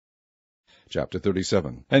Chapter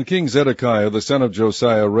 37. And King Zedekiah the son of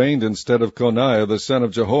Josiah reigned instead of Coniah the son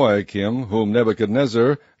of Jehoiakim, whom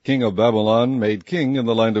Nebuchadrezzar king of Babylon made king in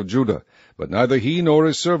the land of Judah. But neither he nor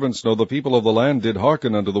his servants nor the people of the land did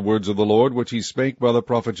hearken unto the words of the Lord, which he spake by the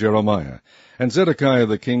prophet Jeremiah. And Zedekiah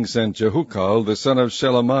the king sent Jehucal the son of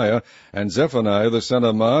Shelemiah, and Zephaniah the son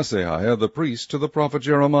of Maaseiah the priest, to the prophet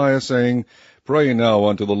Jeremiah, saying, Pray now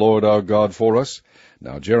unto the Lord our God for us.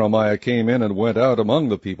 Now Jeremiah came in and went out among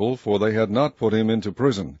the people, for they had not put him into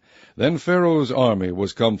prison. Then Pharaoh's army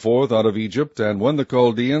was come forth out of Egypt, and when the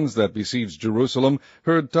Chaldeans that besieged Jerusalem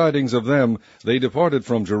heard tidings of them, they departed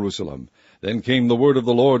from Jerusalem. Then came the word of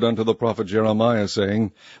the Lord unto the prophet Jeremiah,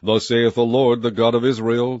 saying, Thus saith the Lord, the God of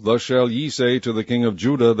Israel, Thus shall ye say to the king of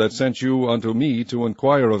Judah, that sent you unto me to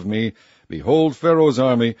inquire of me, Behold, Pharaoh's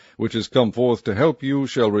army, which is come forth to help you,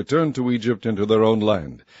 shall return to Egypt into their own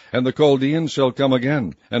land. And the Chaldeans shall come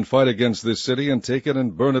again, and fight against this city, and take it,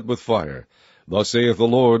 and burn it with fire. Thus saith the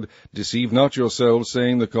Lord, Deceive not yourselves,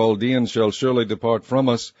 saying, The Chaldeans shall surely depart from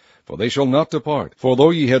us. For they shall not depart. For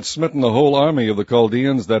though ye had smitten the whole army of the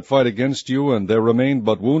Chaldeans that fight against you, and there remained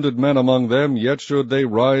but wounded men among them, yet should they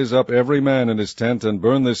rise up every man in his tent, and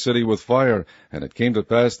burn this city with fire. And it came to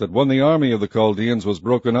pass that when the army of the Chaldeans was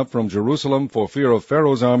broken up from Jerusalem for fear of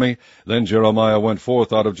Pharaoh's army, then Jeremiah went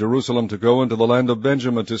forth out of Jerusalem to go into the land of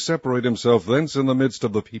Benjamin, to separate himself thence in the midst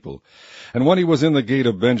of the people. And when he was in the gate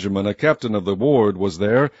of Benjamin, a captain of the ward was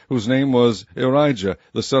there, whose name was Irijah,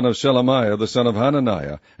 the son of Shelemiah, the son of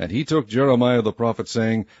Hananiah. And he took Jeremiah the prophet,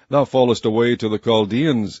 saying, Thou fallest away to the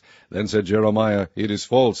Chaldeans. Then said Jeremiah, It is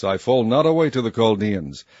false, I fall not away to the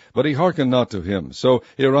Chaldeans. But he hearkened not to him. So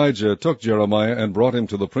Irijah took Jeremiah, and brought him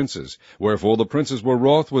to the princes. Wherefore the princes were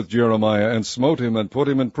wroth with Jeremiah, and smote him, and put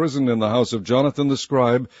him in prison in the house of Jonathan the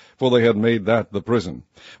scribe, for they had made that the prison.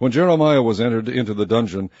 When Jeremiah was entered into the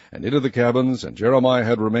dungeon, and into the cabins, and Jeremiah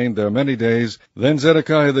had remained there many days, then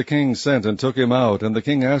Zedekiah the king sent and took him out, and the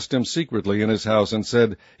king asked him secretly in his house, and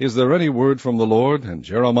said, Is there any word from the Lord? And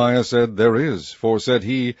Jeremiah said, There is. For, said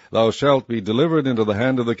he, Thou shalt be delivered into the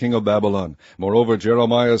hand of the king of Babylon. Moreover,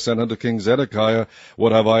 Jeremiah said unto King Zedekiah,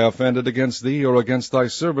 What have I offended against thee, or against thy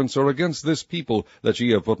servants, or against this people, that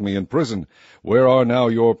ye have put me in prison? Where are now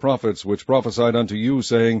your prophets, which prophesied unto you,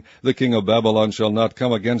 saying, The king of Babylon shall not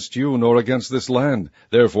come against you, nor against this land?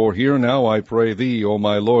 Therefore hear now, I pray thee, O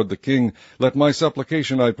my lord the king, let my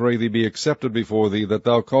supplication, I pray thee, be accepted before thee, that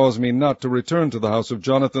thou cause me not to return to the house of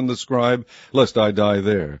Jonathan the scribe, lest I die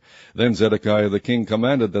there. Then Zedekiah the king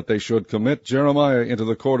commanded that they should commit Jeremiah into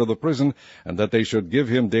the court of the prison, and that they should give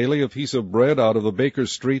him daily a piece of bread out of the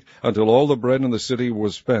baker's street, until all the bread in the city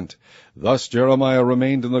was spent. Thus Jeremiah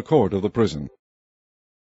remained in the court of the prison.